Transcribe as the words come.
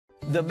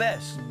The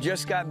best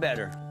just got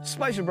better.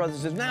 Spicer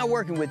Brothers is now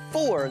working with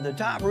 4 of the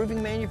top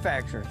roofing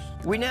manufacturers.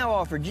 We now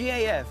offer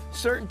GAF,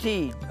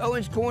 CertainTeed,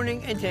 Owens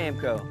Corning, and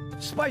Tamco.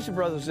 Spicer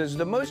Brothers is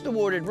the most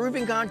awarded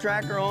roofing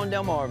contractor on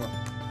Delmarva.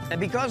 And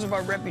because of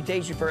our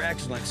reputation for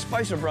excellence,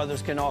 Spicer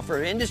Brothers can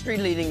offer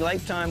industry-leading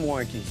lifetime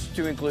warranties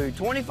to include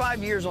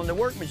 25 years on the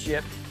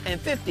workmanship and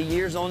 50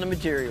 years on the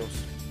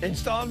materials.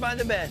 Installed by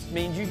the best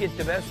means you get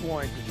the best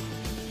warranty.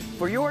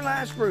 For your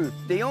last roof,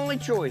 the only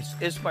choice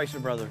is Spicer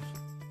Brothers.